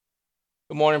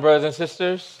Good morning, brothers and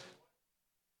sisters.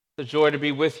 It's a joy to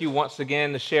be with you once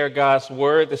again to share God's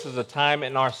word. This is a time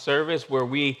in our service where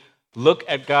we look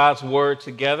at God's word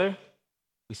together.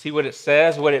 We see what it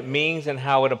says, what it means, and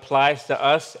how it applies to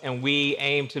us, and we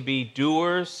aim to be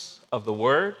doers of the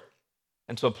word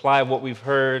and to apply what we've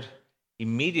heard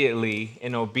immediately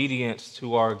in obedience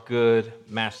to our good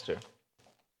master.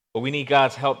 But we need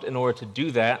God's help in order to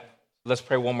do that. Let's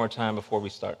pray one more time before we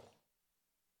start.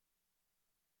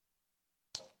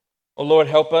 Oh Lord,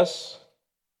 help us.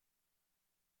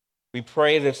 We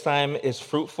pray this time is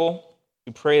fruitful.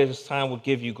 We pray this time will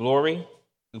give you glory.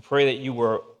 We pray that you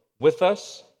were with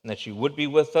us and that you would be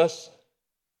with us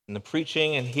in the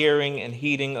preaching and hearing and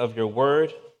heeding of your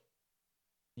word.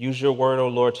 Use your word, O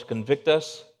Lord, to convict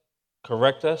us,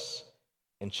 correct us,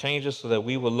 and change us so that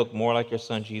we will look more like your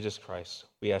Son, Jesus Christ.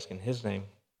 We ask in his name,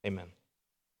 amen.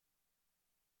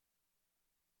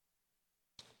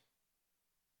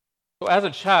 So as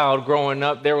a child growing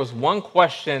up, there was one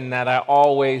question that I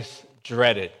always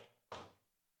dreaded.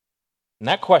 And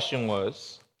that question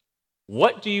was,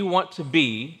 what do you want to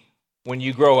be when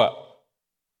you grow up?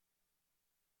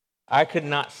 I could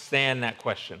not stand that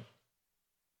question.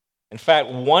 In fact,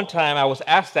 one time I was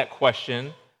asked that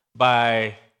question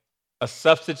by a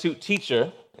substitute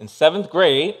teacher in 7th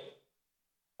grade.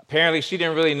 Apparently, she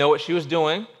didn't really know what she was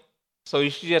doing. So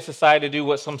she just decided to do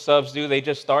what some subs do. They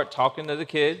just start talking to the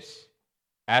kids,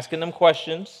 asking them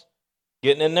questions,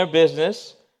 getting in their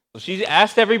business. So she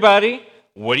asked everybody,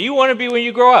 what do you want to be when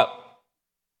you grow up?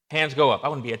 Hands go up. I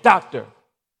want to be a doctor.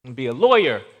 I want to be a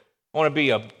lawyer. I want to be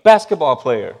a basketball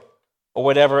player or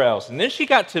whatever else. And then she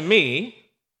got to me,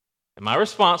 and my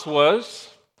response was,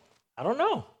 I don't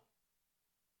know.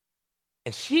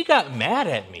 And she got mad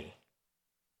at me.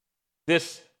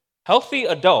 This healthy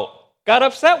adult got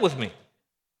upset with me.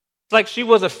 It's like she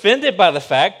was offended by the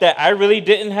fact that I really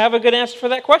didn't have a good answer for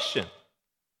that question.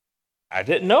 I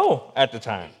didn't know at the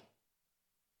time.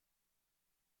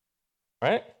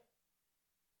 Right?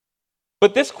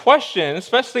 But this question,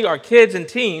 especially our kids and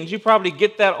teens, you probably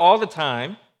get that all the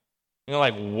time. You're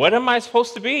like, what am I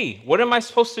supposed to be? What am I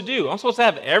supposed to do? I'm supposed to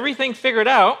have everything figured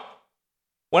out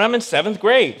when I'm in 7th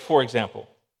grade, for example.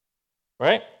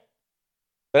 Right?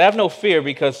 But have no fear,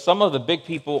 because some of the big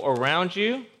people around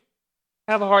you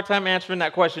have a hard time answering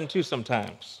that question too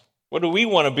sometimes. What do we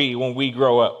want to be when we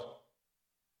grow up?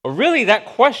 But really, that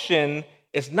question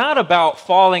is not about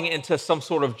falling into some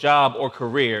sort of job or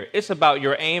career. It's about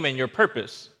your aim and your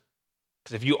purpose.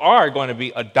 Because if you are going to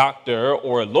be a doctor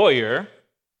or a lawyer,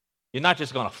 you're not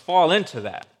just going to fall into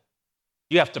that.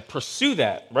 You have to pursue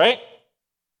that, right?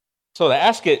 So to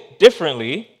ask it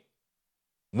differently,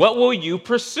 what will you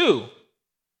pursue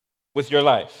with your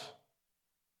life?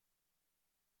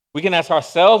 We can ask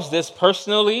ourselves this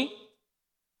personally,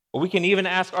 or we can even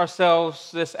ask ourselves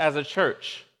this as a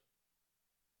church.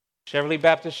 Cheverly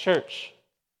Baptist Church.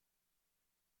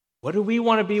 What do we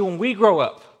want to be when we grow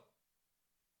up?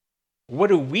 What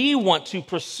do we want to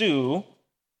pursue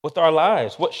with our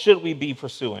lives? What should we be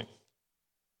pursuing?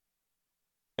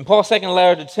 In Paul's second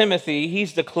letter to Timothy,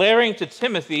 he's declaring to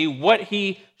Timothy what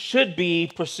he should be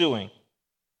pursuing.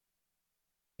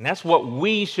 And that's what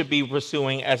we should be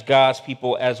pursuing as God's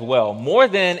people as well. More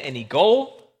than any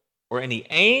goal or any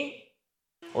aim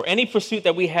or any pursuit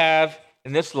that we have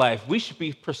in this life, we should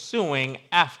be pursuing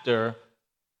after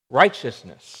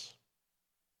righteousness.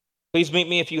 Please meet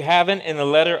me, if you haven't, in the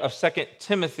letter of 2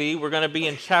 Timothy. We're going to be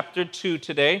in chapter 2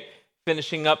 today,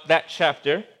 finishing up that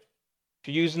chapter. If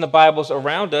you're using the Bibles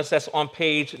around us, that's on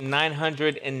page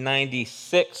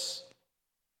 996.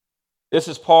 This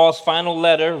is Paul's final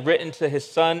letter written to his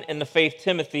son in the faith,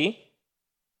 Timothy.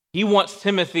 He wants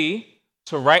Timothy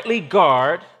to rightly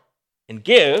guard and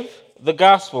give the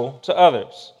gospel to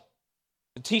others,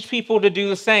 to teach people to do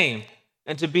the same,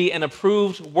 and to be an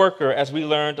approved worker, as we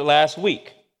learned last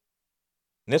week.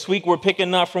 And this week, we're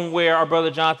picking up from where our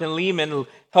brother Jonathan Lehman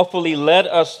helpfully led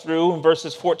us through in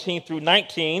verses 14 through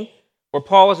 19, where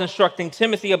Paul is instructing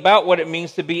Timothy about what it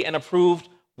means to be an approved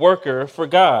worker for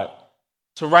God,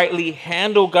 to rightly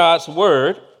handle God's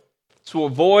word, to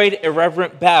avoid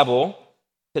irreverent babble,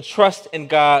 to trust in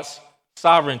God's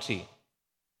sovereignty,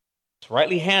 to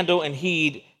rightly handle and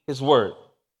heed his word.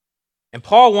 And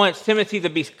Paul wants Timothy to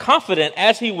be confident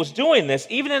as he was doing this,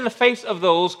 even in the face of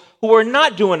those who are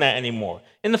not doing that anymore,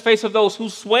 in the face of those who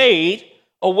swayed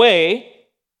away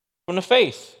from the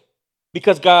faith,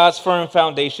 because God's firm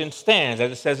foundation stands. As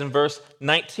it says in verse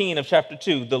 19 of chapter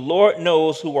 2, the Lord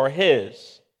knows who are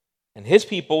his, and his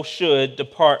people should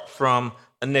depart from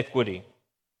iniquity.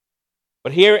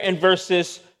 But here in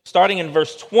verses, starting in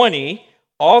verse 20,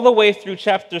 all the way through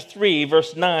chapter 3,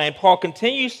 verse 9, Paul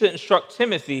continues to instruct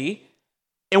Timothy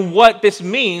in what this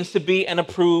means to be an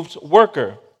approved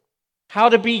worker, how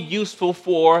to be useful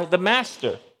for the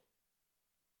master.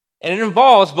 And it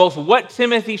involves both what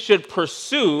Timothy should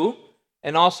pursue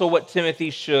and also what Timothy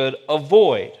should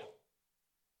avoid.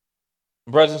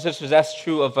 Brothers and sisters, that's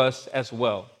true of us as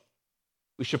well.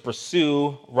 We should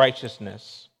pursue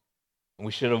righteousness, and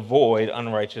we should avoid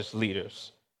unrighteous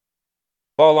leaders.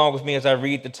 Follow along with me as I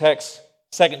read the text,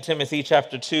 2 Timothy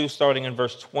chapter 2, starting in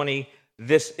verse 20.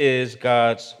 This is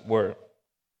God's word.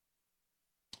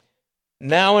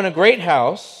 Now in a great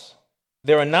house,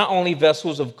 there are not only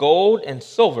vessels of gold and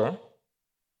silver,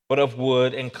 but of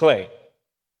wood and clay,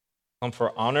 some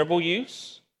for honorable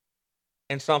use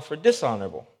and some for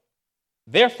dishonorable.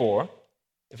 Therefore,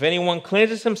 if anyone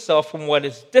cleanses himself from what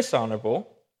is dishonorable,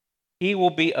 he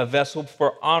will be a vessel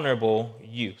for honorable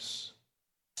use,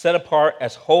 set apart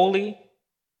as holy,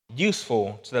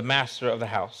 useful to the master of the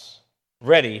house,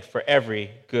 ready for every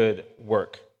good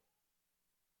work.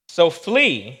 So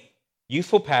flee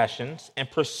youthful passions and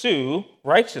pursue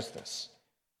righteousness,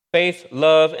 faith,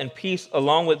 love, and peace,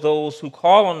 along with those who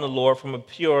call on the Lord from a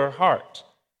pure heart.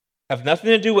 Have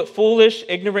nothing to do with foolish,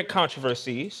 ignorant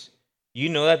controversies. You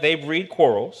know that they breed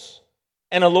quarrels,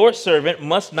 and a Lord's servant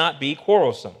must not be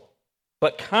quarrelsome,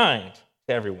 but kind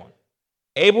to everyone,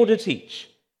 able to teach,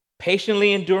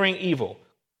 patiently enduring evil,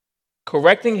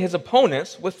 correcting his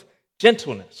opponents with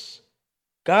gentleness.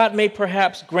 God may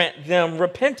perhaps grant them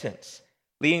repentance,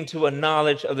 leading to a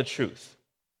knowledge of the truth,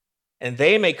 and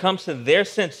they may come to their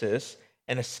senses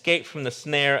and escape from the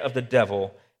snare of the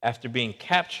devil after being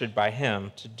captured by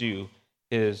him to do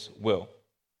his will.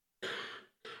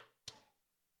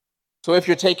 So if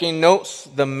you're taking notes,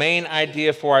 the main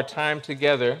idea for our time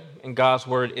together in God's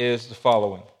word is the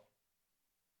following.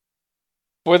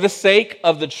 For the sake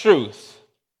of the truth,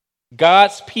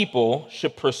 God's people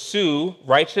should pursue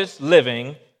righteous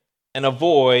living and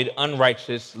avoid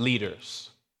unrighteous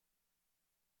leaders.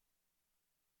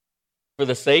 For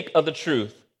the sake of the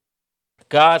truth,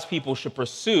 God's people should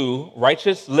pursue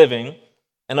righteous living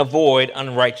and avoid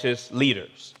unrighteous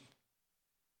leaders.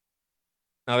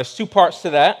 Now, there's two parts to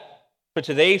that. For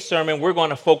today's sermon, we're going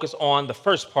to focus on the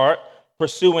first part,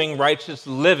 pursuing righteous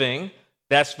living.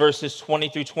 That's verses 20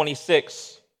 through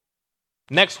 26.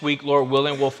 Next week, Lord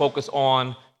willing, we'll focus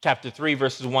on chapter 3,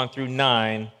 verses 1 through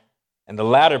 9, and the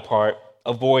latter part,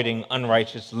 avoiding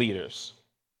unrighteous leaders.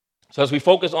 So as we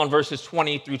focus on verses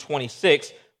 20 through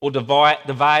 26, we'll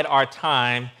divide our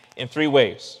time in three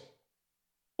ways.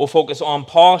 We'll focus on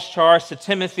Paul's charge to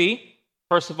Timothy,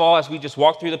 first of all, as we just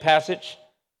walk through the passage.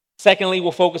 Secondly,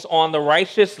 we'll focus on the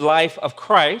righteous life of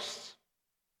Christ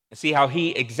and see how he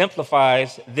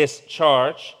exemplifies this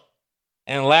charge.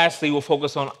 And lastly, we'll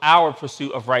focus on our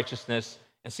pursuit of righteousness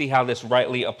and see how this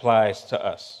rightly applies to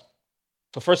us.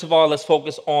 So first of all, let's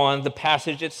focus on the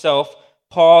passage itself,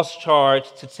 Paul's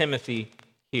charge to Timothy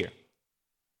here.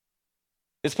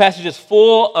 This passage is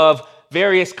full of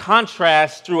various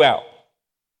contrasts throughout.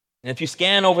 And if you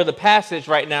scan over the passage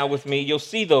right now with me, you'll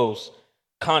see those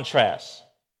contrasts.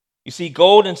 You see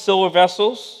gold and silver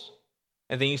vessels,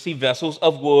 and then you see vessels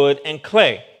of wood and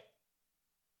clay.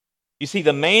 You see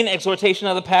the main exhortation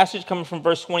of the passage coming from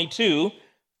verse 22,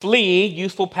 flee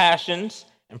youthful passions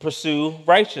and pursue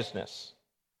righteousness.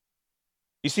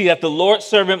 You see that the Lord's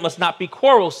servant must not be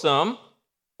quarrelsome,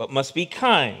 but must be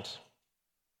kind.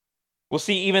 We'll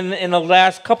see even in the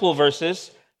last couple of verses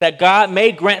that God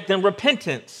may grant them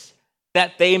repentance,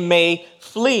 that they may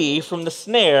flee from the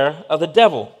snare of the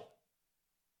devil.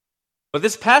 But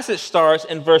this passage starts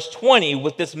in verse 20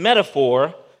 with this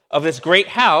metaphor of this great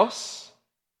house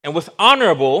and with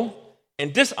honorable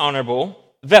and dishonorable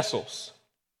vessels.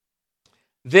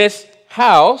 This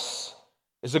house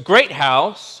is a great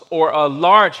house or a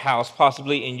large house,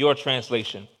 possibly in your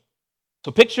translation.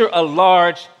 So picture a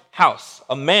large house,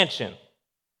 a mansion,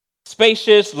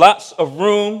 spacious, lots of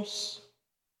rooms.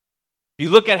 If you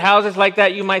look at houses like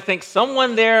that, you might think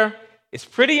someone there is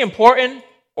pretty important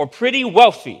or pretty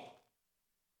wealthy.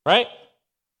 Right?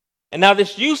 And now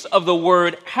this use of the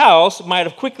word house might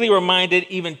have quickly reminded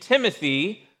even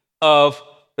Timothy of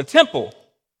the temple,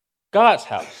 God's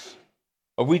house.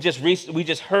 Or we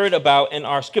just heard about in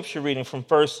our scripture reading from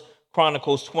 1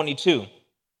 Chronicles 22.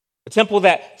 The temple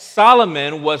that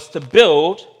Solomon was to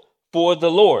build for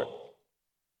the Lord.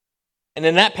 And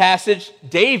in that passage,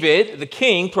 David, the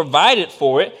king, provided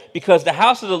for it because the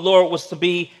house of the Lord was to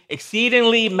be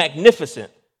exceedingly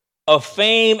magnificent, of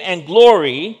fame and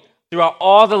glory throughout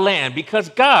all the land, because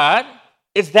God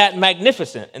is that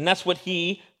magnificent, and that's what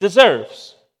he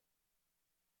deserves.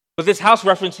 But this house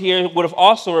reference here would have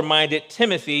also reminded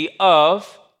Timothy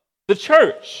of the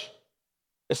church.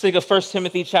 Let's think of 1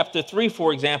 Timothy chapter 3,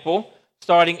 for example,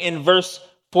 starting in verse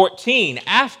 14.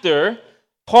 After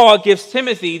Paul gives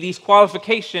Timothy these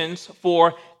qualifications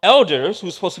for elders,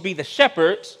 who's supposed to be the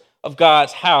shepherds of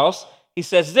God's house, he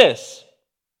says this: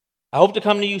 I hope to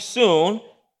come to you soon,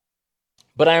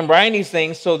 but I am writing these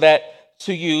things so that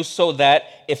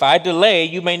if I delay,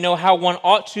 you may know how one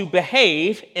ought to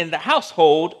behave in the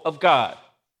household of God,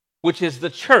 which is the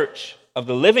church of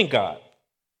the living God,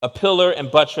 a pillar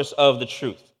and buttress of the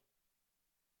truth.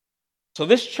 So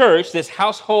this church, this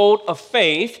household of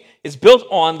faith, is built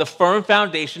on the firm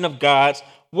foundation of God's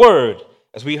word,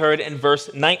 as we heard in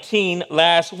verse 19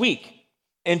 last week.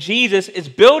 And Jesus is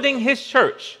building his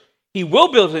church. He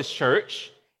will build his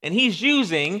church, and he's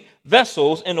using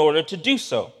vessels in order to do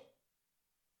so.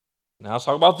 Now let's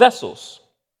talk about vessels.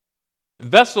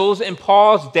 Vessels in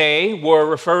Paul's day were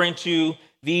referring to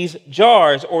these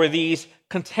jars or these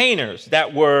containers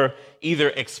that were either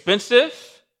expensive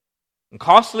and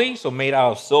costly, so made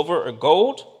out of silver or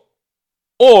gold,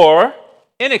 or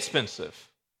inexpensive,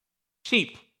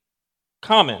 cheap,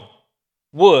 common,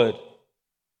 wood,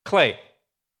 clay.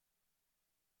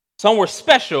 Some were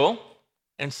special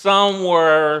and some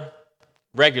were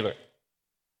regular.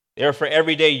 They were for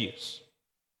everyday use.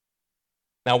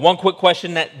 Now, one quick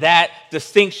question: that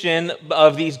distinction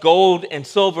of these gold and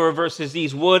silver versus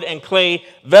these wood and clay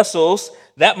vessels,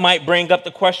 that might bring up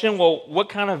the question, well, what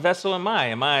kind of vessel am I?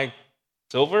 Am I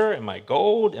silver? Am I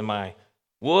gold? Am I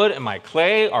wood? Am I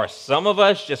clay? Are some of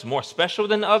us just more special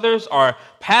than others? Are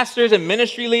pastors and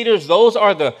ministry leaders, those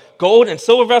are the gold and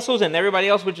silver vessels, and everybody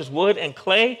else which is wood and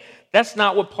clay? That's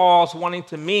not what Paul's wanting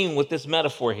to mean with this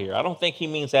metaphor here. I don't think he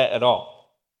means that at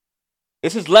all.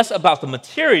 This is less about the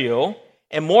material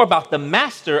and more about the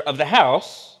master of the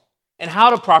house and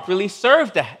how to properly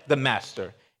serve the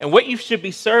master and what you should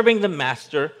be serving the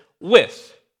master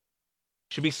with.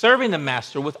 You should be serving the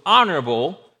master with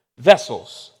honorable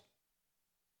vessels.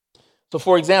 So,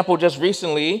 for example, just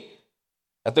recently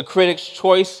at the Critics'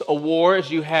 Choice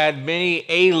Awards, you had many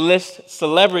A-list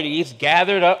celebrities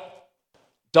gathered up,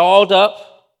 dolled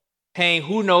up, paying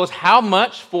who knows how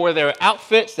much for their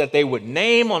outfits that they would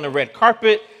name on the red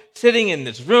carpet, sitting in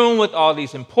this room with all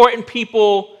these important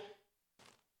people,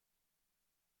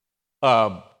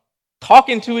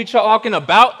 talking to each other, talking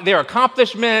about their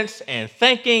accomplishments and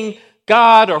thanking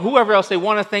God or whoever else they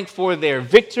want to thank for their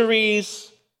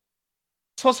victories.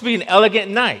 It's supposed to be an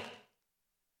elegant night.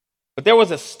 But there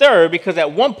was a stir because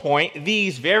at one point,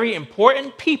 these very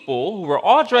important people who were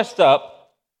all dressed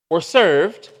up were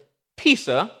served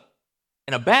pizza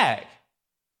in a bag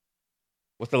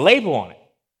with a label on it.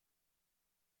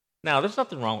 Now, there's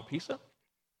nothing wrong with pizza.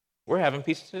 We're having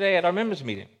pizza today at our members'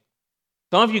 meeting.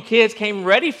 Some of you kids came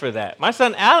ready for that. My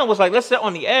son Alan was like, let's sit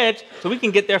on the edge so we can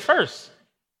get there first.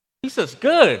 Pizza's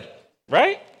good,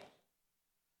 right?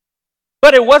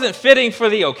 But it wasn't fitting for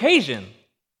the occasion.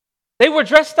 They were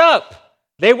dressed up.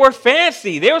 They were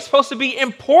fancy. They were supposed to be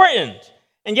important.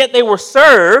 And yet they were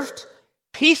served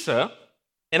pizza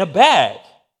in a bag.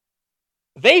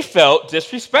 They felt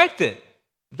disrespected.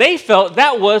 They felt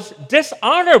that was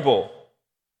dishonorable,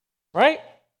 right?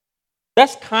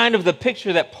 That's kind of the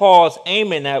picture that Paul's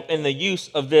aiming at in the use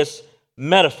of this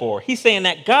metaphor. He's saying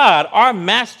that God, our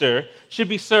master, should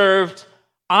be served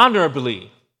honorably,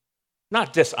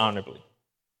 not dishonorably.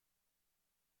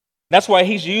 That's why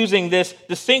he's using this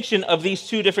distinction of these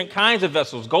two different kinds of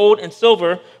vessels, gold and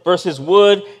silver versus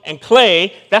wood and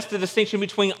clay. That's the distinction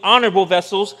between honorable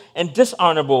vessels and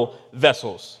dishonorable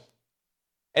vessels.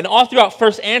 And all throughout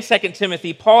 1 and 2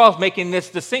 Timothy, Paul is making this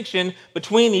distinction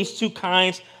between these two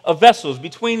kinds of vessels,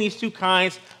 between these two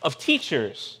kinds of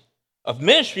teachers, of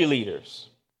ministry leaders.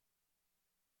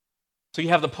 So you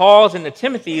have the Pauls and the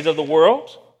Timothys of the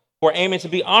world who are aiming to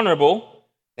be honorable,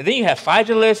 and then you have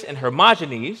Phygelus and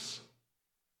Hermogenes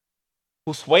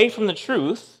who swayed from the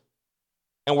truth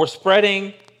and were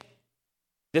spreading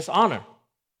dishonor,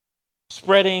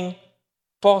 spreading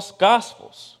false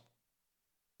gospels.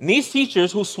 And these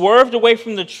teachers who swerved away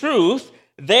from the truth,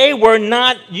 they were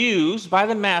not used by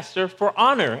the master for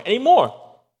honor anymore.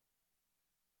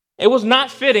 It was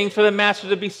not fitting for the master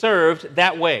to be served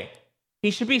that way. He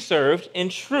should be served in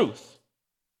truth.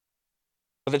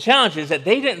 But the challenge is that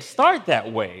they didn't start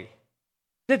that way,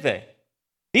 did they?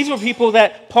 These were people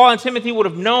that Paul and Timothy would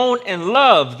have known and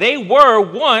loved. They were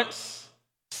once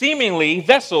seemingly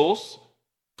vessels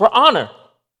for honor.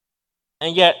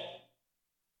 And yet,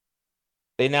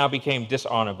 they now became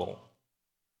dishonorable.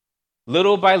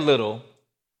 Little by little,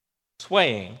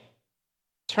 swaying,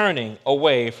 turning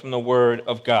away from the word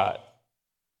of God.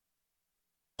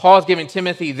 Paul's giving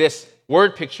Timothy this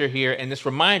word picture here and this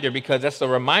reminder because that's a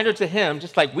reminder to him,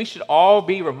 just like we should all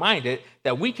be reminded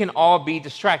that we can all be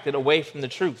distracted away from the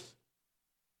truth.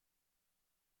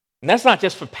 And that's not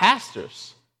just for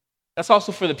pastors. That's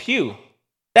also for the pew.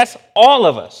 That's all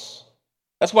of us.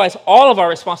 That's why it's all of our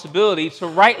responsibility to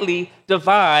rightly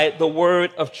divide the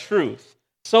word of truth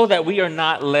so that we are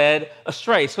not led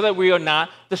astray, so that we are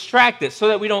not distracted, so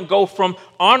that we don't go from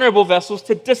honorable vessels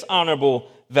to dishonorable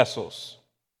vessels.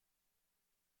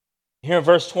 Here in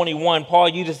verse 21, Paul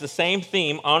uses the same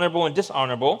theme, honorable and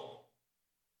dishonorable,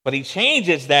 but he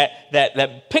changes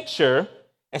that picture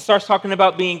and starts talking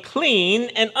about being clean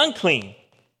and unclean.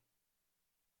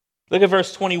 Look at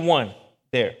verse 21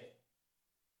 there.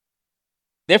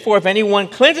 Therefore, if anyone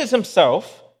cleanses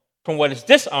himself from what is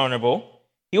dishonorable,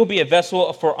 he will be a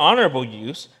vessel for honorable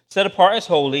use, set apart as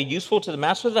holy, useful to the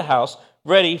master of the house,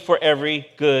 ready for every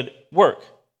good work.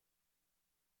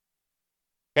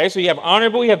 Okay, so you have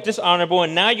honorable, you have dishonorable,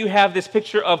 and now you have this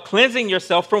picture of cleansing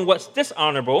yourself from what's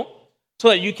dishonorable so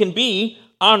that you can be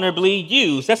honorably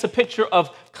used. That's a picture of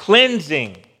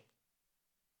cleansing.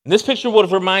 And this picture would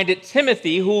have reminded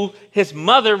Timothy, who his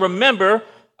mother, remember,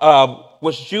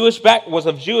 was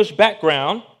of Jewish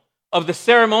background, of the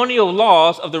ceremonial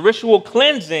laws, of the ritual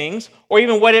cleansings, or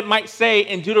even what it might say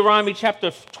in Deuteronomy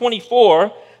chapter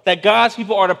 24, that God's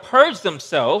people are to purge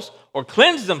themselves or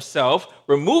cleanse themselves,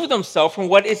 remove themselves from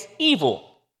what is evil,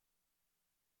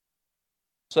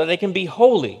 so that they can be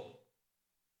holy.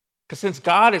 Because since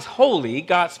God is holy,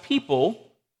 God's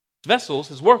people, vessels,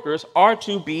 his workers, are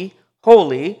to be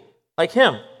holy like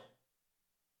him.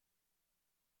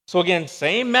 So again,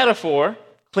 same metaphor,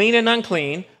 clean and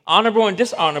unclean, honorable and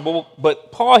dishonorable,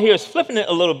 but Paul here is flipping it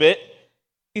a little bit.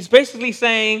 He's basically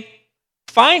saying,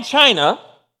 fine china,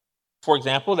 for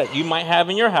example, that you might have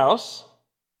in your house,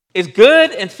 is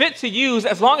good and fit to use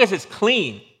as long as it's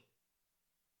clean.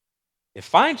 If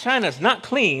fine china is not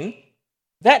clean,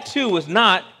 that too is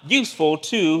not useful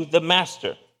to the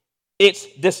master. It's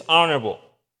dishonorable.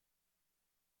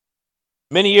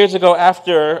 Many years ago,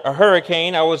 after a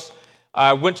hurricane,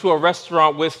 I went to a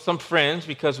restaurant with some friends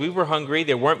because we were hungry.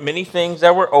 There weren't many things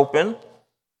that were open.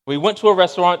 We went to a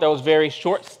restaurant that was very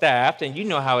short-staffed, and you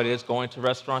know how it is going to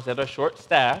restaurants that are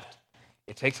short-staffed.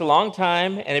 It takes a long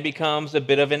time, and it becomes a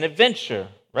bit of an adventure,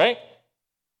 right?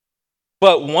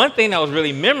 But one thing that was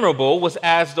really memorable was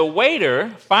as the waiter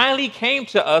finally came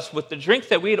to us with the drinks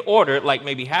that we had ordered, like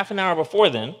maybe half an hour before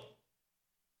then, it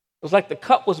was like the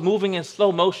cup was moving in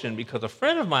slow motion because a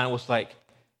friend of mine was like,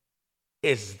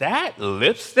 "Is that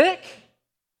lipstick?"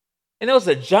 And there was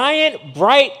a giant,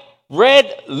 bright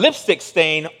red lipstick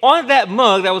stain on that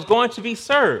mug that was going to be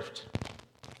served.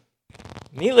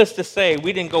 Needless to say,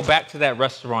 we didn't go back to that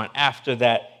restaurant after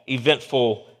that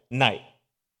eventful night.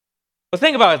 But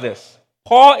think about this.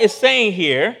 Paul is saying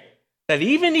here that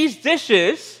even these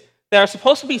dishes that are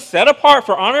supposed to be set apart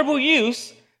for honorable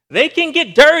use, they can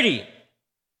get dirty.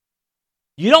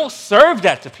 You don't serve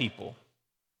that to people.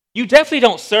 You definitely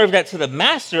don't serve that to the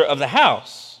master of the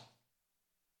house.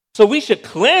 So we should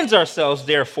cleanse ourselves,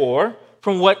 therefore,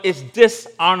 from what is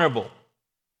dishonorable.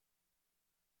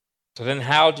 So then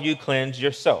how do you cleanse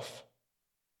yourself?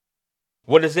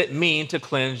 What does it mean to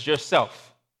cleanse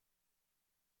yourself?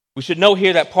 We should know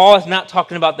here that Paul is not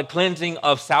talking about the cleansing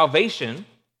of salvation.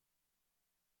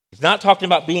 He's not talking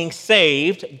about being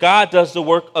saved. God does the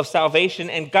work of salvation,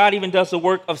 and God even does the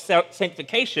work of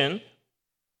sanctification.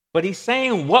 But he's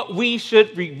saying what we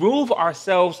should remove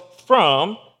ourselves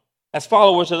from as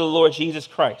followers of the Lord Jesus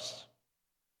Christ.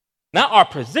 Not our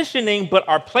positioning, but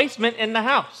our placement in the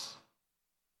house.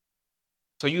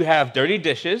 So you have dirty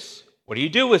dishes. What do you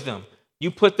do with them? You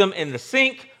put them in the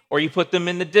sink or you put them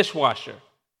in the dishwasher,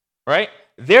 right?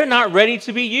 They're not ready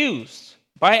to be used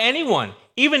by anyone,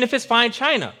 even if it's fine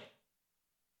china.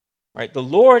 Right? The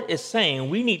Lord is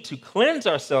saying we need to cleanse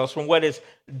ourselves from what is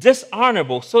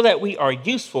dishonorable so that we are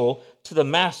useful to the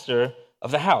master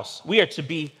of the house. We are to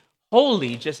be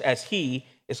holy just as he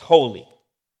is holy.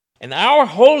 And our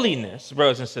holiness,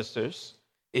 brothers and sisters,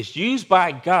 is used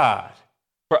by God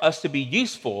for us to be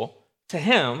useful to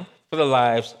him for the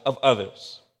lives of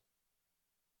others.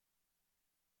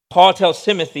 Paul tells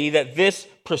Timothy that this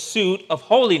pursuit of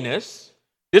holiness,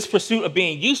 this pursuit of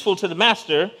being useful to the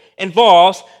master,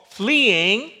 involves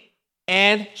fleeing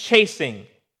and chasing.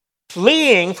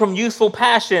 Fleeing from youthful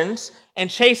passions and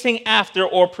chasing after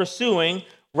or pursuing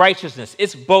righteousness.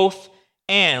 It's both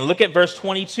and. Look at verse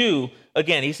 22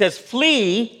 again. He says,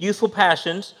 flee youthful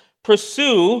passions,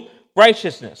 pursue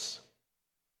righteousness.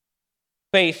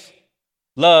 Faith,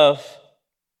 love,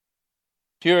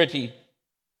 purity,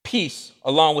 peace,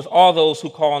 along with all those who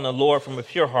call on the Lord from a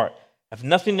pure heart. have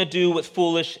nothing to do with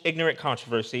foolish, ignorant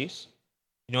controversies.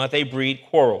 You know that they breed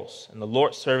quarrels, and the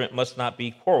Lord's servant must not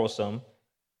be quarrelsome,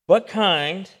 but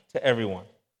kind to everyone.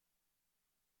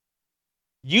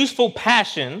 Useful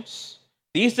passions,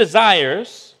 these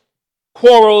desires,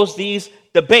 quarrels, these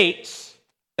debates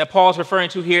that Paul's referring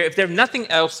to here, if they're nothing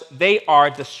else, they are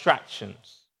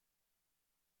distractions.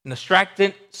 And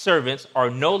distracted servants are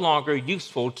no longer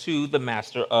useful to the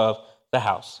master of the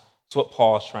house. That's what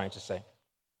Paul is trying to say.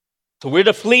 So we're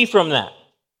to flee from that.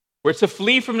 We're to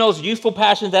flee from those youthful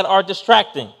passions that are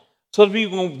distracting so that we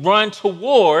can run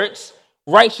towards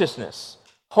righteousness,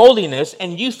 holiness,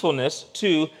 and usefulness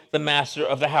to the master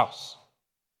of the house.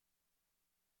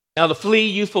 Now, to flee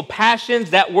youthful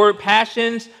passions, that word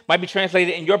passions might be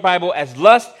translated in your Bible as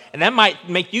lust, and that might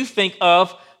make you think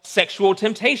of sexual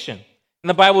temptation. And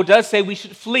the Bible does say we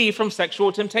should flee from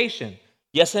sexual temptation.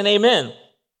 Yes and amen.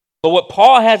 But what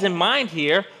Paul has in mind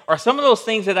here are some of those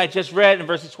things that I just read in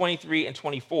verses 23 and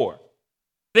 24.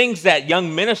 Things that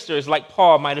young ministers like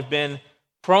Paul might have been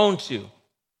prone to,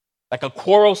 like a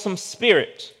quarrelsome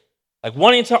spirit, like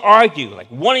wanting to argue, like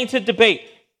wanting to debate.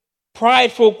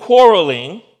 Prideful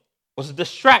quarreling was a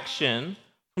distraction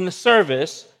from the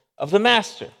service of the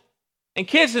master. And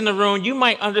kids in the room, you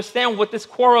might understand what this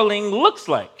quarreling looks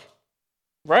like,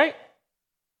 right?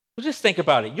 Well, just think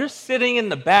about it. You're sitting in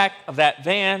the back of that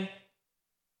van,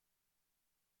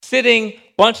 sitting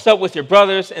bunched up with your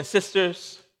brothers and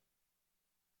sisters,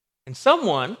 and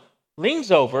someone leans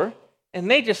over and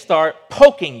they just start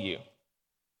poking you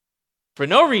for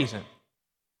no reason.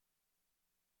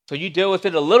 So you deal with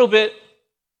it a little bit.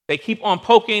 They keep on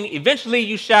poking. Eventually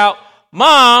you shout,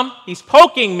 "Mom, he's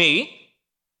poking me."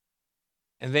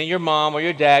 And then your mom or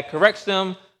your dad corrects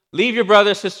them, "Leave your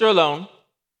brother or sister alone."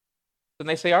 Then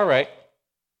they say, "All right."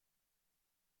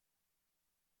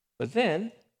 But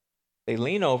then they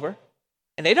lean over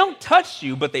and they don't touch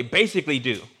you, but they basically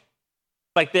do.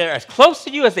 Like they're as close to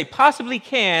you as they possibly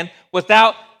can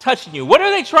without touching you. What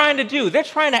are they trying to do? They're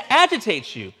trying to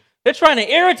agitate you. They're trying to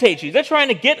irritate you. They're trying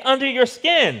to get under your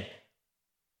skin.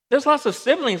 There's lots of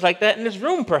siblings like that in this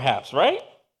room, perhaps, right?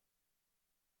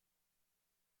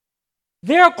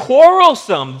 They're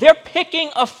quarrelsome. They're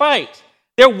picking a fight.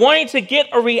 They're wanting to get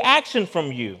a reaction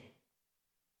from you.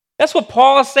 That's what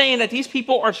Paul is saying that these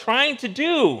people are trying to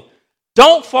do.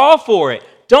 Don't fall for it.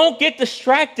 Don't get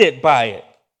distracted by it.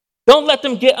 Don't let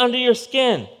them get under your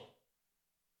skin.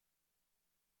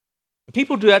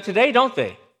 People do that today, don't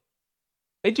they?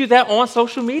 They do that on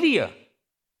social media.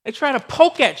 They try to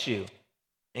poke at you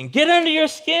and get under your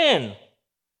skin.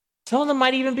 Some of them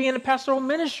might even be in the pastoral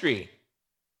ministry.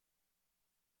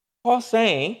 Paul's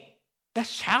saying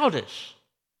that's childish.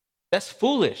 That's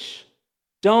foolish.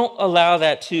 Don't allow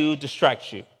that to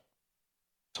distract you.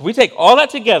 So we take all that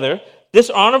together.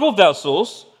 Dishonorable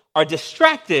vessels are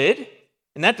distracted,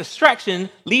 and that distraction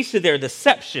leads to their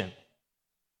deception.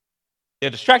 They're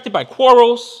distracted by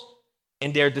quarrels,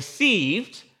 and they're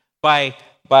deceived by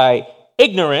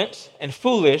ignorant and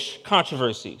foolish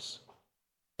controversies.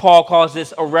 Paul calls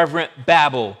this irreverent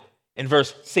babble in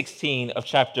verse 16 of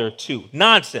chapter 2.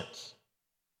 Nonsense.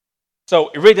 So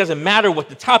it really doesn't matter what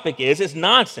the topic is. It's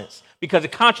nonsense because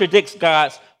it contradicts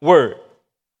God's word.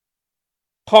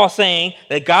 Paul's saying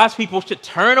that God's people should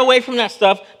turn away from that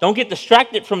stuff. Don't get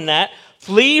distracted from that.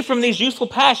 Flee from these useful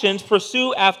passions.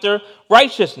 Pursue after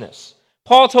righteousness.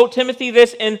 Paul told Timothy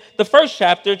this in the first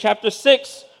chapter, chapter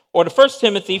 6, or the first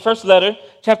Timothy, first letter,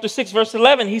 chapter 6, verse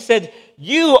 11. He said,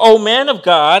 "You, O man of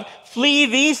God, flee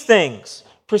these things.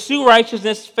 Pursue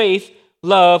righteousness, faith,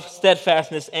 love,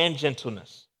 steadfastness, and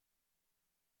gentleness."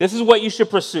 This is what you should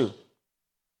pursue.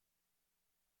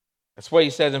 That's what he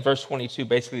says in verse 22,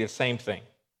 basically the same thing.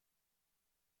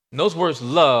 And those words,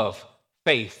 love,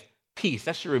 faith, peace,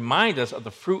 that should remind us of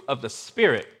the fruit of the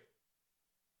Spirit.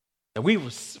 That we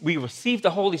receive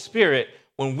the Holy Spirit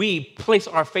when we place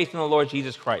our faith in the Lord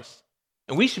Jesus Christ.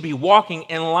 And we should be walking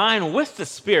in line with the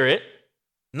Spirit,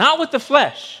 not with the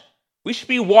flesh. We should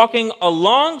be walking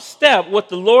along step what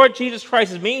the Lord Jesus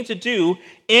Christ is meaning to do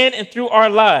in and through our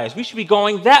lives. We should be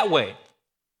going that way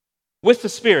with the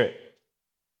Spirit.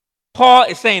 Paul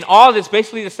is saying all this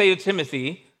basically to say to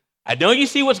Timothy, I know you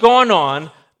see what's going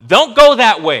on. Don't go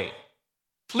that way.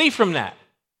 Flee from that.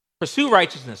 Pursue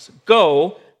righteousness.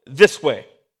 Go this way,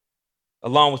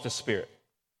 along with the Spirit.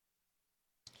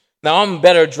 Now, I'm a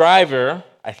better driver,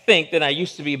 I think, than I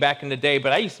used to be back in the day,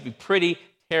 but I used to be pretty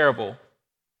terrible,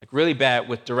 like really bad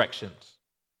with directions.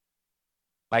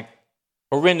 Like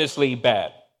horrendously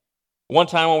bad. One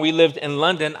time when we lived in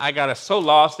London, I got us so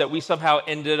lost that we somehow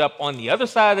ended up on the other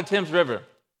side of the Thames River.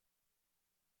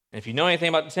 And if you know anything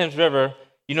about the Thames River,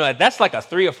 you know that that's like a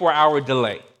 3 or 4 hour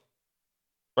delay.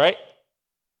 right?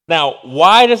 Now,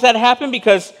 why does that happen?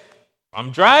 Because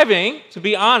I'm driving, to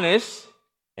be honest,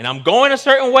 and I'm going a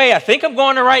certain way. I think I'm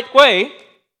going the right way.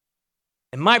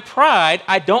 In my pride,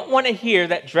 I don't want to hear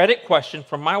that dreaded question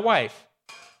from my wife.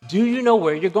 Do you know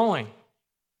where you're going?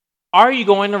 Are you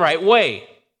going the right way?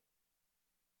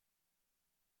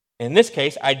 In this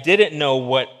case, I didn't know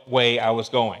what way I was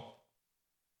going.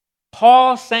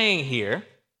 Paul's saying here,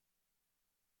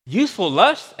 youthful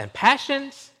lusts and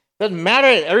passions, doesn't matter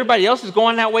that everybody else is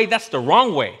going that way, that's the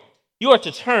wrong way. You are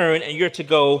to turn and you're to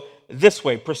go this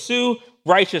way. Pursue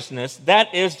righteousness,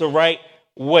 that is the right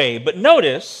way. But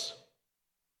notice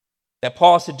that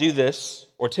Paul is to do this,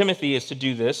 or Timothy is to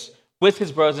do this, with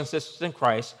his brothers and sisters in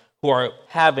Christ who are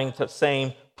having the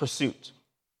same pursuit.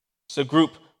 It's a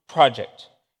group project.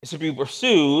 It's to be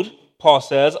pursued, Paul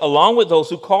says, along with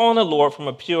those who call on the Lord from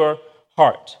a pure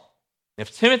heart.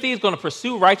 If Timothy is going to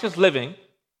pursue righteous living,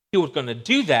 he was going to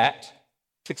do that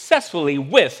successfully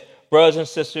with brothers and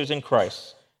sisters in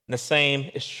Christ. And the same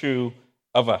is true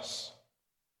of us.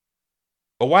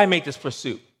 But why make this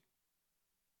pursuit?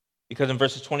 Because in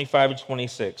verses 25 and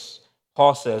 26,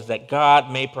 Paul says that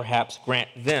God may perhaps grant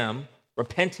them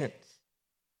repentance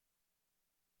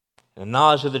and the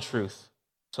knowledge of the truth,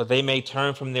 so they may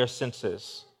turn from their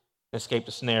senses and escape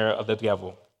the snare of the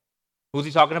devil. Who's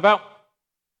he talking about?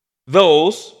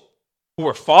 Those who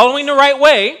were following the right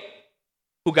way,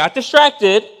 who got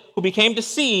distracted, who became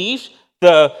deceived,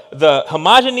 the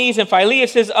Hermogenes and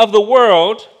Phileases of the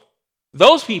world,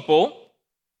 those people,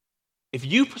 if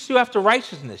you pursue after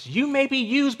righteousness, you may be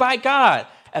used by God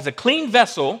as a clean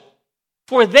vessel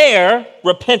for their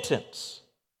repentance.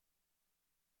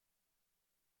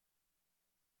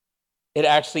 It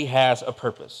actually has a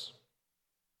purpose.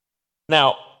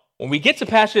 Now, when we get to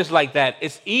passages like that,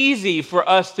 it's easy for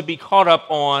us to be caught up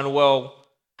on, well,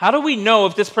 how do we know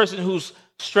if this person who's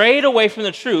strayed away from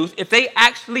the truth, if they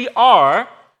actually are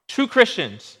true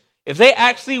Christians, if they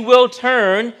actually will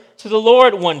turn to the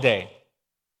Lord one day?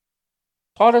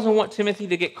 Paul doesn't want Timothy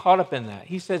to get caught up in that.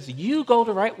 He says, you go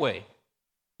the right way.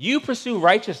 You pursue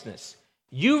righteousness.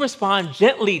 You respond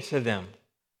gently to them.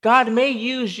 God may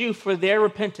use you for their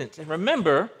repentance. And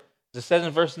remember, as it says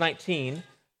in verse 19,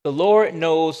 the Lord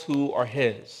knows who are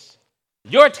his.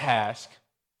 Your task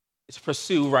is to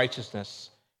pursue righteousness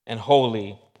and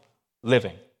holy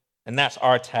living. And that's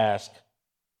our task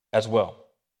as well.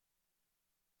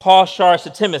 Paul's charge to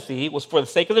Timothy was for the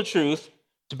sake of the truth,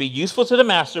 to be useful to the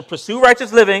master, pursue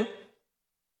righteous living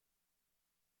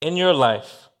in your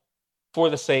life for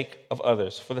the sake of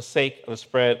others, for the sake of the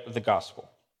spread of the gospel.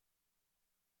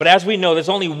 But as we know, there's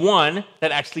only one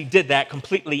that actually did that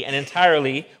completely and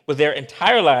entirely with their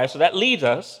entire lives. So that leads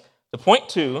us to point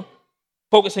 2,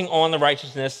 focusing on the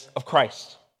righteousness of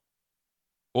Christ.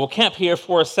 We'll camp here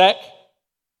for a sec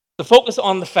to focus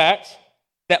on the fact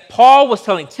that Paul was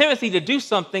telling Timothy to do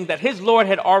something that his Lord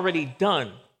had already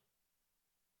done.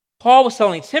 Paul was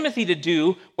telling Timothy to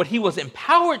do what he was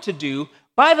empowered to do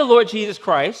by the Lord Jesus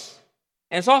Christ,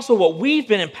 and it's also what we've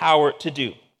been empowered to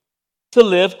do, to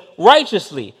live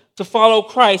righteously, to follow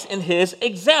Christ in his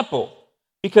example.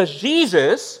 Because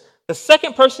Jesus, the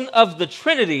second person of the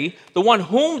Trinity, the one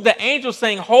whom the angels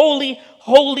saying, holy,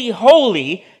 holy,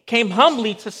 holy, came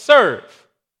humbly to serve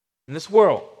in this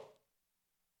world.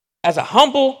 As a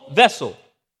humble vessel,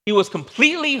 he was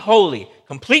completely holy,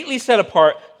 completely set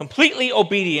apart, completely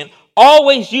obedient,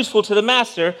 always useful to the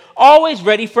master, always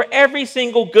ready for every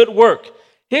single good work.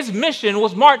 His mission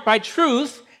was marked by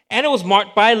truth, and it was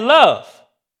marked by love.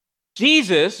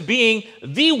 Jesus, being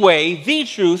the way, the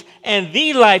truth, and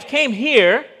the life, came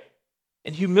here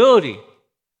in humility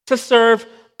to serve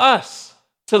us,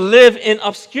 to live in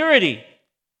obscurity.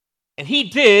 And he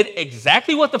did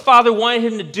exactly what the Father wanted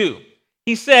him to do.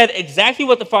 He said exactly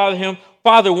what the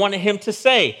Father wanted him to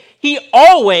say. He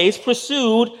always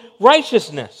pursued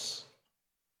righteousness.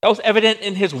 That was evident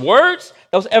in his words.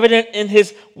 That was evident in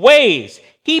his ways.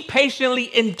 He patiently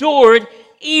endured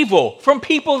evil from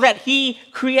people that he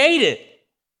created.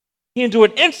 He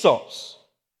endured insults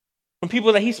from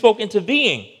people that he spoke into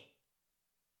being.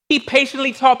 He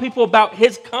patiently taught people about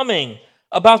his coming,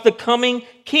 about the coming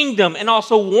kingdom, and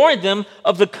also warned them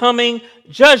of the coming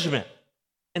judgment,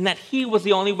 and that he was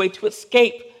the only way to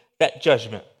escape that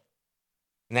judgment.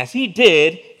 And as he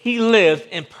did, he lived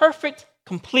in perfect,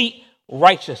 complete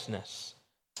righteousness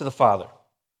to the Father.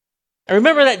 And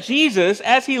remember that Jesus,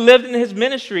 as he lived in his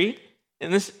ministry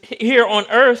here on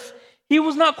earth, he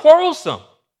was not quarrelsome.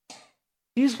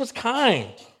 Jesus was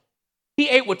kind. He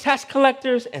ate with tax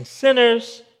collectors and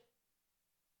sinners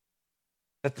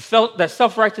that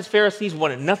self-righteous Pharisees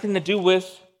wanted nothing to do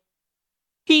with.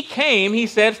 He came, he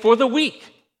said, for the weak,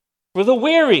 for the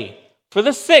weary, for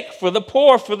the sick, for the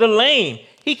poor, for the lame.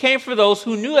 He came for those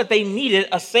who knew that they needed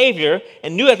a Savior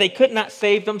and knew that they could not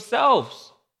save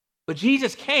themselves. But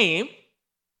Jesus came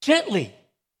gently.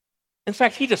 In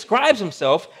fact, he describes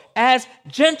himself as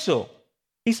gentle.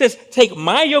 He says, "Take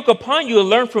my yoke upon you and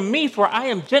learn from me, for I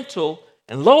am gentle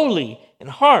and lowly in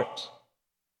heart."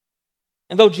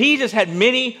 And though Jesus had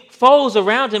many foes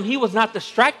around him, he was not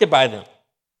distracted by them.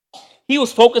 He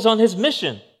was focused on his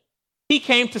mission. He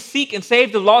came to seek and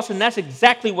save the lost, and that's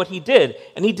exactly what he did.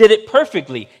 And he did it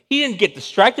perfectly. He didn't get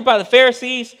distracted by the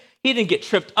Pharisees. He didn't get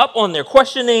tripped up on their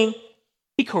questioning.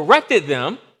 He corrected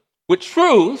them with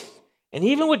truth and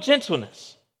even with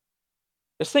gentleness.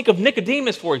 Let's think of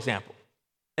Nicodemus, for example.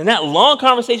 In that long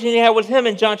conversation he had with him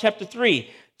in John chapter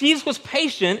 3, Jesus was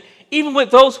patient even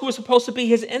with those who were supposed to be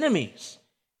his enemies.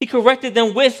 He corrected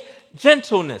them with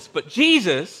gentleness. But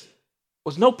Jesus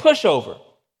was no pushover.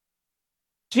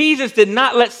 Jesus did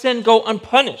not let sin go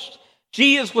unpunished.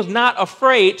 Jesus was not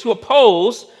afraid to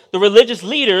oppose the religious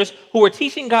leaders who were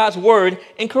teaching God's word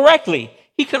incorrectly.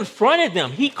 He confronted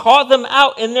them. He called them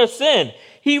out in their sin.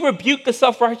 He rebuked the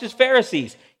self-righteous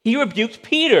Pharisees. He rebuked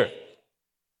Peter.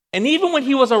 And even when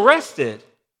he was arrested,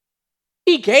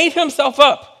 he gave himself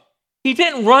up. He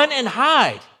didn't run and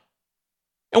hide.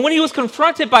 And when he was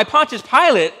confronted by Pontius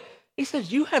Pilate, he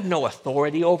said, "You have no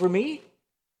authority over me.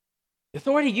 The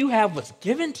authority you have was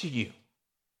given to you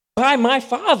by my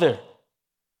Father."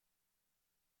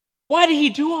 Why did he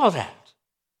do all that?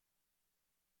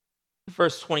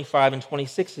 Verse 25 and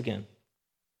 26 again.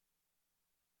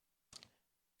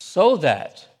 "So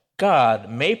that God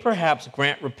may perhaps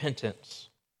grant repentance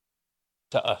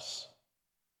to us,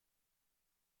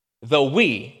 though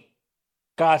we,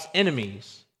 God's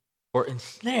enemies, were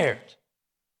ensnared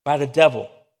by the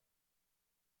devil."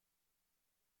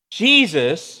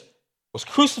 Jesus was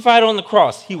crucified on the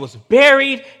cross. He was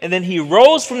buried, and then he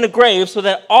rose from the grave so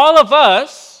that all of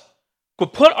us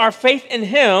could put our faith in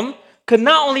him, could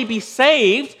not only be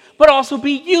saved, but also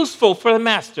be useful for the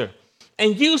master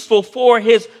and useful for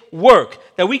his work,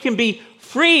 that we can be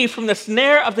free from the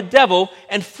snare of the devil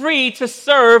and free to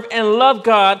serve and love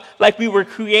God like we were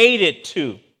created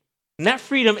to. And that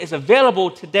freedom is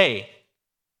available today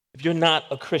if you're not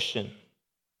a Christian.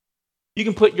 You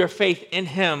can put your faith in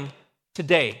him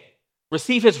today.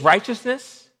 Receive his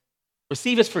righteousness,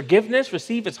 receive his forgiveness,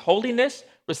 receive his holiness,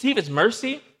 receive his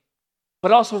mercy,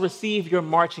 but also receive your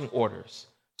marching orders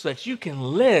so that you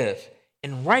can live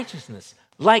in righteousness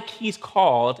like he's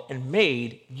called and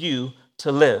made you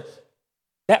to live.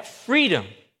 That freedom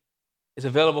is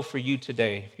available for you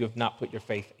today if you have not put your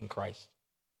faith in Christ.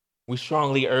 We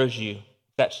strongly urge you,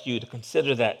 if that's you, to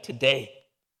consider that today.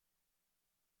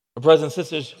 Brothers and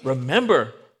sisters,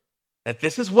 remember that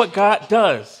this is what God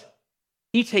does.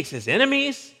 He takes his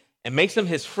enemies and makes them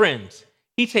his friends.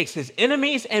 He takes his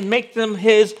enemies and makes them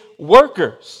his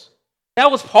workers.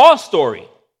 That was Paul's story.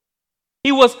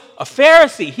 He was a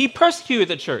Pharisee. He persecuted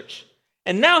the church.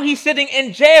 And now he's sitting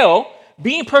in jail,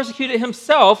 being persecuted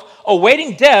himself,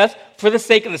 awaiting death for the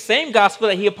sake of the same gospel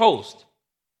that he opposed.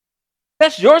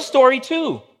 That's your story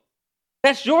too.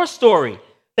 That's your story.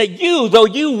 That you, though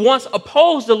you once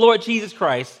opposed the Lord Jesus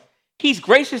Christ, he's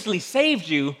graciously saved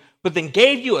you, but then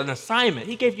gave you an assignment.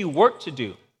 He gave you work to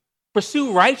do.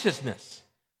 Pursue righteousness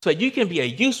so that you can be a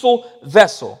useful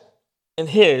vessel in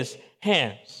his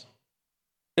hands.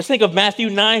 Let's think of Matthew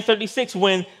 9:36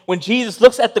 when Jesus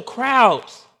looks at the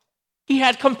crowds. He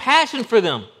had compassion for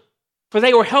them, for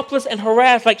they were helpless and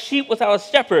harassed like sheep without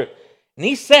a shepherd. And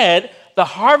he said, "The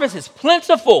harvest is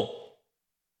plentiful,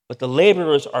 but the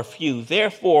laborers are few.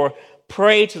 Therefore,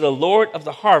 pray to the Lord of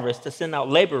the harvest to send out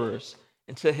laborers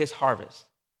into his harvest."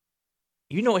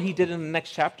 You know what he did in the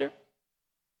next chapter?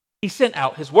 He sent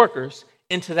out his workers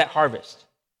into that harvest,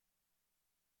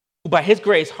 who by his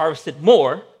grace harvested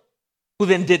more, who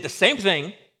then did the same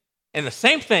thing, and the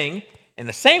same thing, and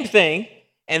the same thing.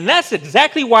 And that's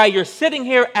exactly why you're sitting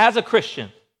here as a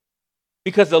Christian,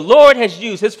 because the Lord has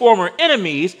used his former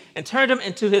enemies and turned them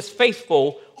into his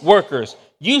faithful workers,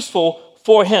 useful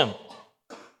for him.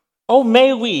 Oh,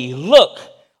 may we look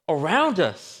around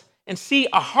us and see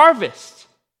a harvest.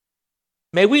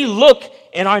 May we look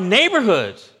in our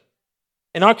neighborhoods,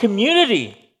 in our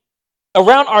community,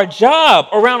 around our job,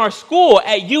 around our school,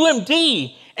 at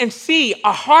UMD, and see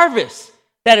a harvest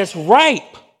that is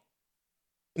ripe.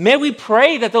 May we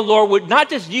pray that the Lord would not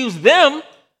just use them,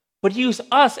 but use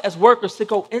us as workers to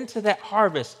go into that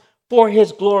harvest for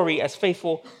his glory as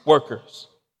faithful workers.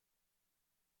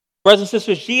 Brothers and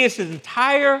sisters, Jesus'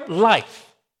 entire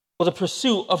life was a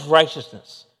pursuit of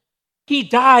righteousness. He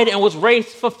died and was raised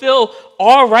to fulfill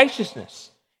all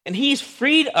righteousness. And he's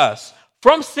freed us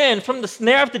from sin, from the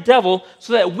snare of the devil,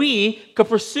 so that we could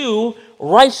pursue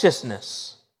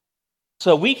righteousness,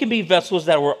 so we can be vessels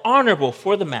that were honorable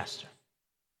for the master.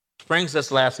 Which brings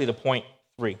us lastly to point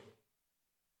 3,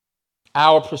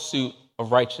 our pursuit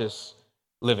of righteous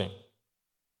living.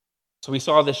 So we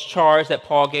saw this charge that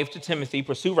Paul gave to Timothy,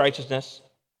 pursue righteousness.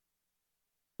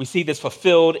 We see this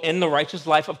fulfilled in the righteous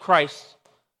life of Christ.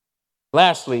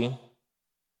 Lastly,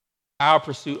 our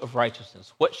pursuit of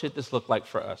righteousness. What should this look like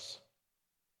for us?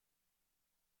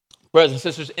 Brothers and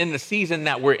sisters, in the season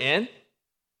that we're in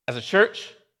as a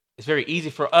church, it's very easy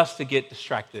for us to get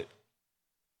distracted,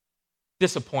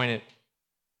 disappointed,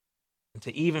 and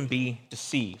to even be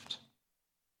deceived.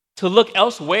 To look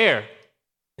elsewhere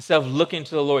instead of looking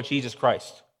to the Lord Jesus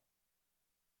Christ.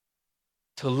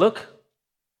 To look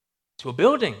to a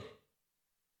building.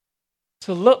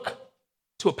 To look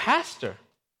to a pastor.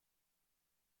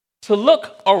 To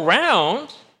look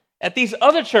around at these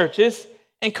other churches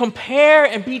and compare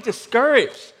and be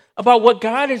discouraged about what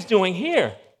God is doing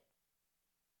here.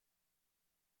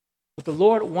 But the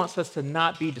Lord wants us to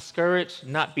not be discouraged,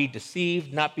 not be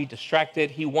deceived, not be distracted.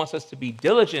 He wants us to be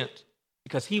diligent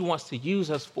because he wants to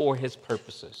use us for his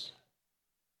purposes.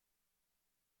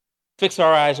 Fix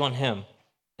our eyes on him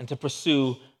and to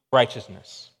pursue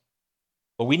righteousness.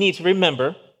 But we need to remember,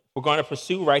 if we're going to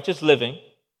pursue righteous living,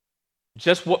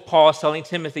 just what Paul is telling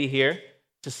Timothy here,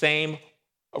 it's the same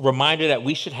reminder that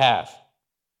we should have.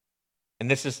 And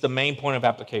this is the main point of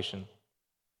application.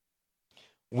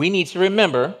 We need to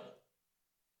remember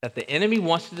that the enemy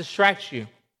wants to distract you,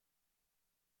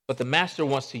 but the master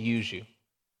wants to use you.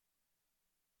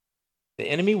 The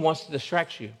enemy wants to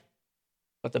distract you,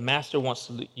 but the master wants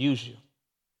to use you.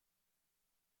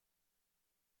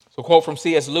 So a quote from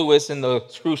C.S. Lewis in the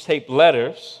Screwtape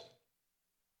Letters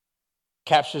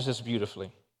captures this beautifully.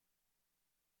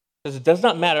 It says, it does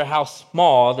not matter how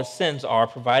small the sins are,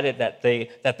 provided that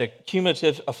the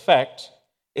cumulative effect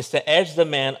is to edge the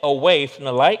man away from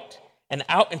the light and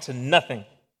out into nothing.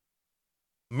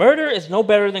 Murder is no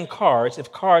better than cards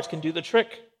if cards can do the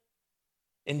trick.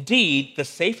 Indeed, the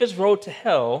safest road to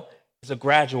hell is a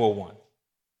gradual one.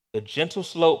 The gentle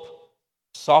slope,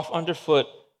 soft underfoot,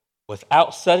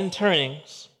 without sudden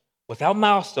turnings, without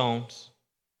milestones,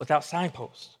 without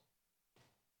signposts.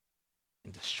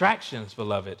 And distractions,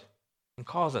 beloved, can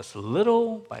cause us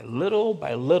little by little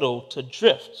by little to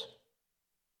drift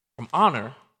from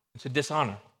honor to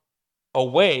dishonor,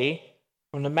 away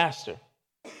from the master.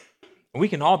 And we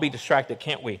can all be distracted,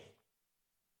 can't we?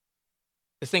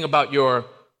 This thing about your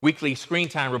weekly screen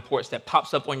time reports that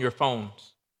pops up on your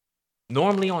phones,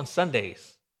 normally on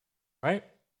Sundays, right?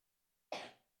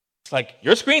 It's like,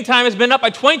 your screen time has been up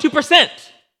by 22%.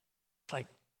 It's like,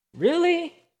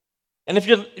 really? And if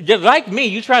you're like me,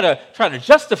 you try to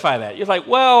justify that. You're like,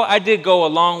 well, I did go a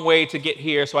long way to get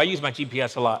here, so I use my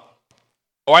GPS a lot.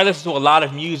 Or I listened to a lot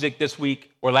of music this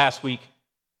week or last week.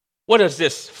 What does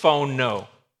this phone know?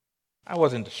 I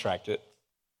wasn't distracted.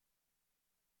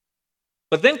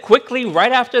 But then quickly,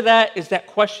 right after that, is that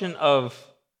question of,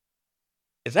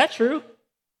 is that true?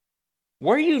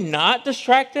 Were you not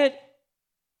distracted?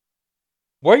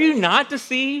 Were you not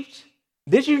deceived?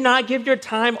 Did you not give your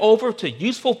time over to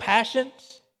useful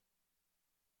passions,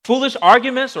 foolish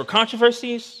arguments, or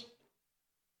controversies?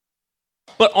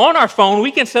 But on our phone,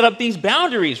 we can set up these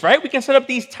boundaries, right? We can set up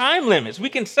these time limits. We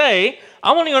can say,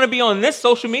 I'm only going to be on this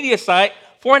social media site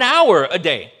for an hour a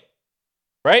day,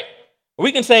 right?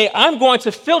 We can say, I'm going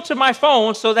to filter my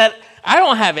phone so that I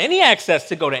don't have any access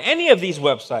to go to any of these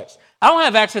websites. I don't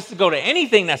have access to go to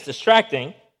anything that's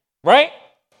distracting, right?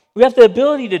 We have the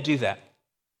ability to do that.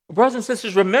 Brothers and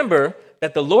sisters, remember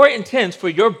that the Lord intends for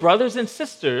your brothers and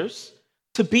sisters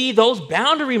to be those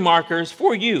boundary markers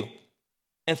for you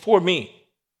and for me.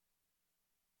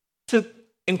 To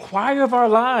inquire of our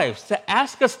lives, to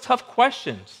ask us tough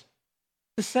questions,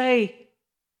 to say,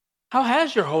 how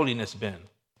has your holiness been?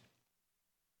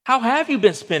 How have you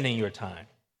been spending your time?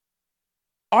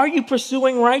 Are you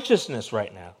pursuing righteousness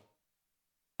right now?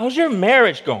 How's your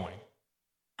marriage going?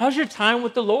 How's your time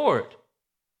with the Lord?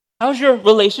 How's your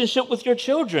relationship with your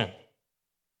children?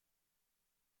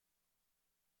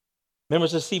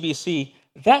 Members of CBC,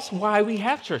 that's why we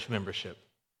have church membership.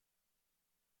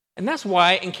 And that's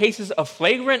why in cases of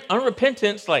flagrant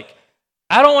unrepentance, like,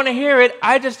 I don't want to hear it,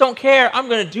 I just don't care, I'm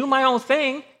going to do my own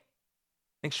thing,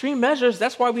 extreme measures,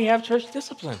 that's why we have church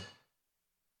discipline.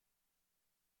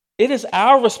 It is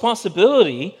our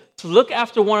responsibility to look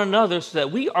after one another so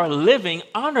that we are living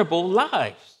honorable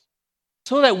lives,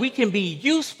 so that we can be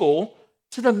useful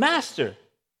to the master.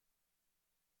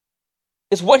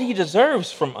 It's what he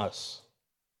deserves from us.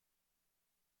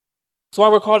 That's why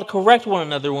we're called to correct one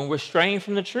another when we're straying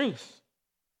from the truth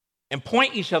and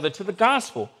point each other to the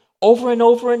gospel over and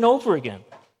over and over again.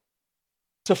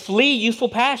 To flee youthful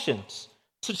passions,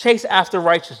 to chase after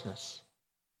righteousness.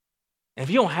 And if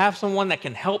you don't have someone that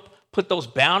can help put those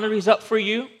boundaries up for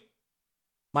you,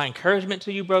 my encouragement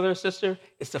to you, brother or sister,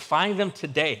 is to find them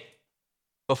today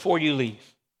before you leave.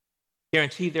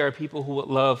 Guaranteed there are people who would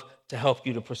love to help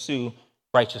you to pursue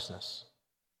righteousness.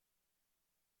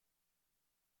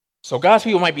 So God's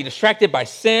people might be distracted by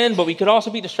sin, but we could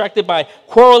also be distracted by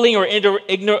quarreling or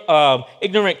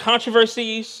ignorant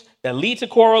controversies that lead to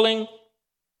quarreling.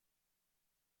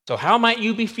 So how might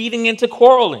you be feeding into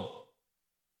quarreling?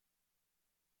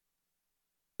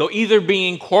 So either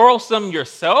being quarrelsome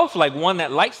yourself, like one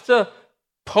that likes to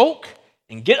poke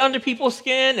and get under people's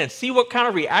skin and see what kind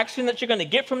of reaction that you're going to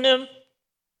get from them,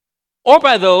 or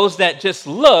by those that just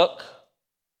look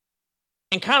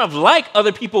and kind of like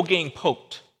other people getting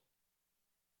poked,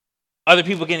 other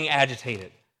people getting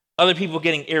agitated, other people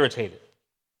getting irritated.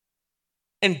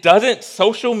 And doesn't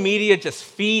social media just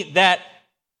feed that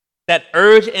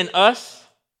urge in us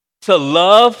to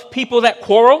love people that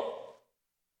quarrel?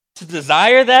 To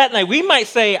desire that? Like, we might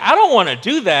say, I don't want to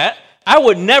do that. I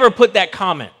would never put that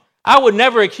comment. I would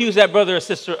never accuse that brother or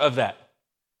sister of that.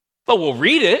 But we'll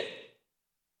read it,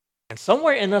 and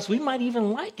somewhere in us, we might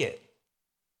even like it.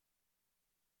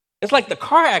 It's like the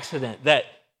car accident that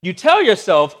you tell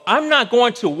yourself, I'm not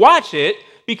going to watch it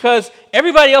because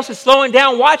everybody else is slowing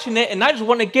down watching it, and I just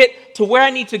want to get to where I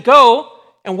need to go.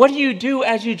 And what do you do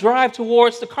as you drive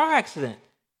towards the car accident?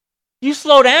 You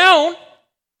slow down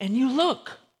and you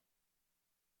look.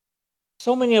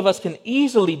 So many of us can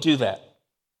easily do that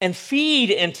and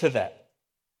feed into that.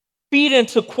 Feed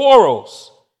into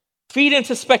quarrels. Feed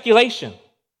into speculation.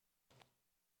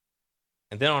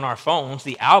 And then on our phones,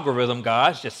 the algorithm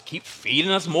gods just keep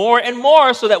feeding us more and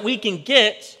more so that we can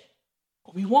get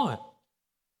what we want.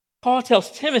 Paul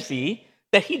tells Timothy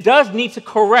that he does need to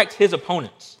correct his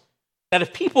opponents. That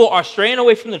if people are straying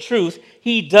away from the truth,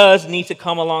 he does need to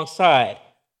come alongside.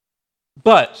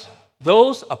 But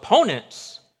those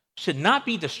opponents should not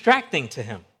be distracting to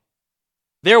him.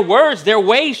 Their words, their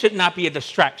ways should not be a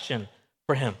distraction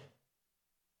for him.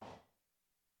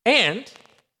 And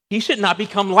he should not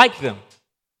become like them.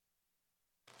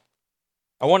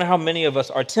 I wonder how many of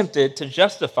us are tempted to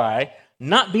justify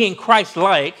not being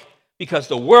Christ-like because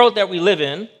the world that we live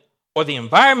in, or the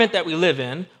environment that we live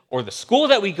in, or the school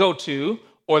that we go to,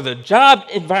 or the job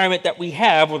environment that we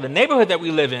have, or the neighborhood that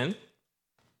we live in,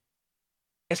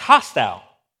 is hostile.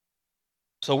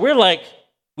 So we're like,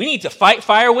 we need to fight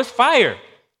fire with fire.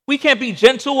 We can't be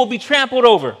gentle, we'll be trampled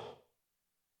over.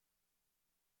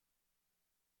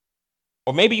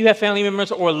 Or maybe you have family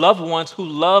members or loved ones who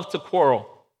love to quarrel,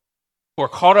 who are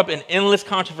caught up in endless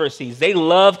controversies. They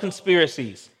love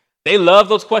conspiracies. They love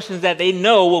those questions that they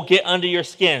know will get under your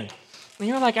skin. And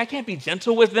you're like, I can't be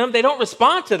gentle with them. They don't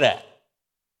respond to that.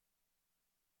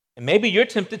 And maybe you're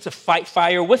tempted to fight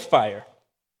fire with fire.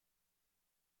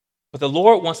 But the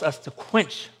Lord wants us to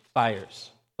quench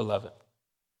fires, beloved.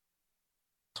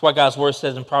 That's why God's word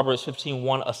says in Proverbs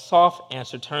 15:1, a soft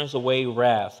answer turns away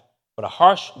wrath, but a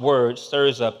harsh word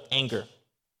stirs up anger.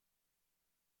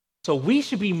 So we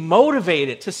should be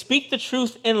motivated to speak the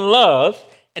truth in love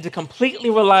and to completely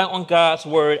rely on God's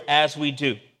word as we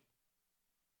do.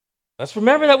 Let's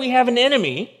remember that we have an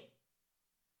enemy,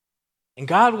 and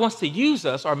God wants to use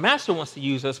us, our master wants to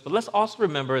use us, but let's also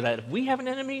remember that if we have an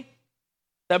enemy,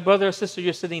 that brother or sister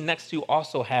you're sitting next to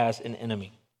also has an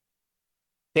enemy.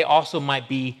 They also might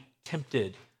be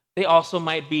tempted. They also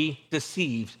might be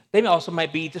deceived. They also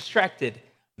might be distracted,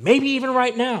 maybe even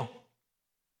right now.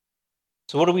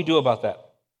 So what do we do about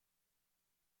that?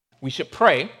 We should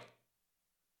pray,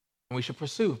 and we should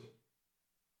pursue.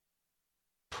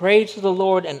 Pray to the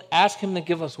Lord and ask him to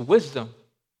give us wisdom.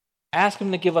 Ask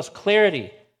him to give us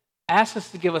clarity. Ask us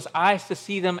to give us eyes to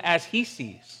see them as he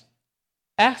sees.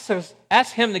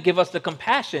 Ask him to give us the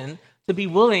compassion to be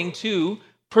willing to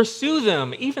pursue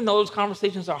them, even though those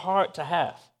conversations are hard to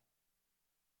have.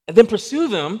 And then pursue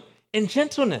them in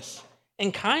gentleness,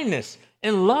 in kindness,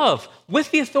 in love, with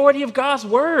the authority of God's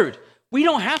word. We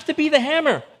don't have to be the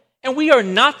hammer, and we are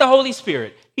not the Holy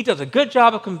Spirit. He does a good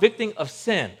job of convicting of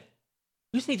sin.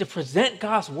 We just need to present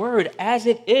God's word as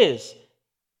it is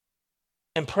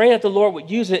and pray that the Lord would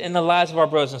use it in the lives of our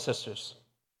brothers and sisters.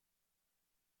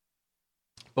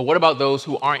 But what about those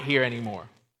who aren't here anymore?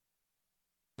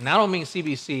 And I don't mean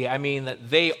CBC. I mean that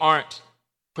they aren't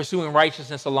pursuing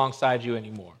righteousness alongside you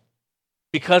anymore.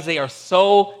 Because they are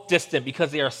so distant,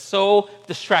 because they are so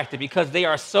distracted, because they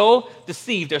are so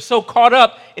deceived, they're so caught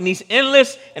up in these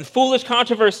endless and foolish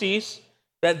controversies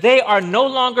that they are no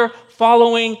longer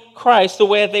following Christ the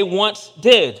way that they once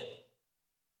did.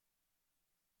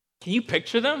 Can you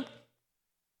picture them?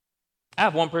 I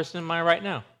have one person in mind right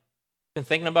now. Been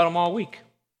thinking about them all week.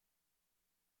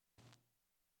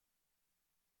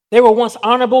 They were once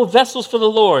honorable vessels for the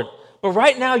Lord, but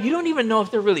right now you don't even know if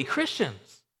they're really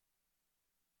Christians.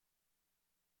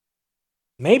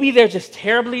 Maybe they're just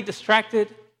terribly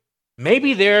distracted.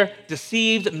 Maybe they're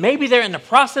deceived. Maybe they're in the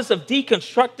process of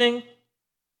deconstructing.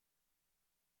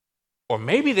 Or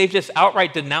maybe they've just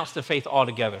outright denounced the faith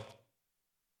altogether.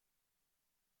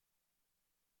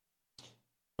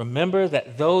 Remember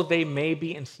that though they may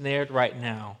be ensnared right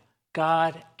now,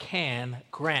 God can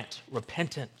grant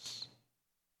repentance.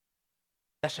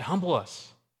 That should humble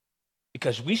us,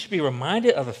 because we should be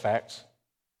reminded of the fact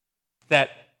that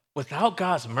without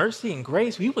God's mercy and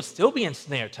grace, we would still be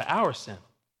ensnared to our sin.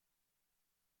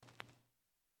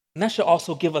 And that should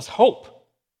also give us hope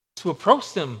to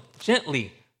approach them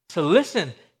gently, to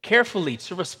listen carefully,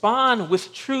 to respond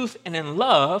with truth and in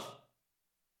love,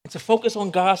 and to focus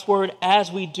on God's word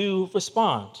as we do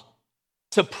respond,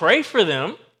 to pray for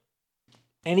them,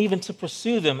 and even to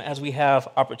pursue them as we have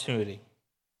opportunity.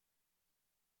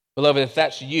 Beloved, if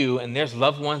that's you and there's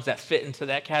loved ones that fit into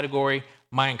that category,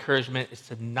 my encouragement is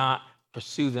to not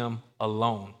pursue them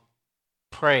alone.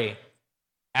 Pray,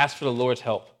 ask for the Lord's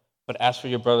help, but ask for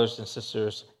your brothers and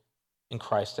sisters in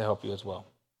Christ to help you as well.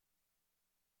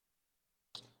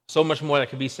 So much more that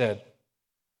could be said.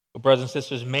 But brothers and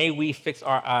sisters, may we fix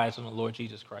our eyes on the Lord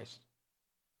Jesus Christ,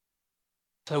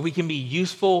 so we can be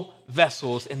useful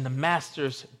vessels in the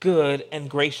Master's good and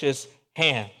gracious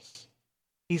hands.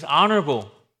 He's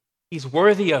honorable. He's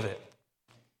worthy of it.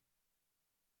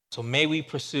 So may we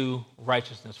pursue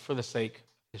righteousness for the sake of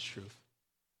his truth.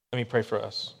 Let me pray for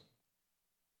us.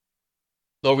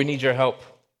 Lord, we need your help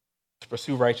to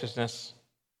pursue righteousness.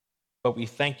 But we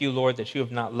thank you, Lord, that you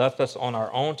have not left us on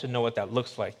our own to know what that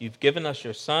looks like. You've given us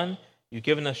your Son. You've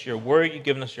given us your word. You've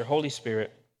given us your Holy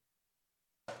Spirit.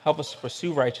 Help us to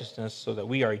pursue righteousness so that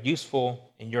we are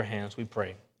useful in your hands, we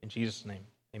pray. In Jesus' name,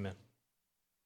 amen.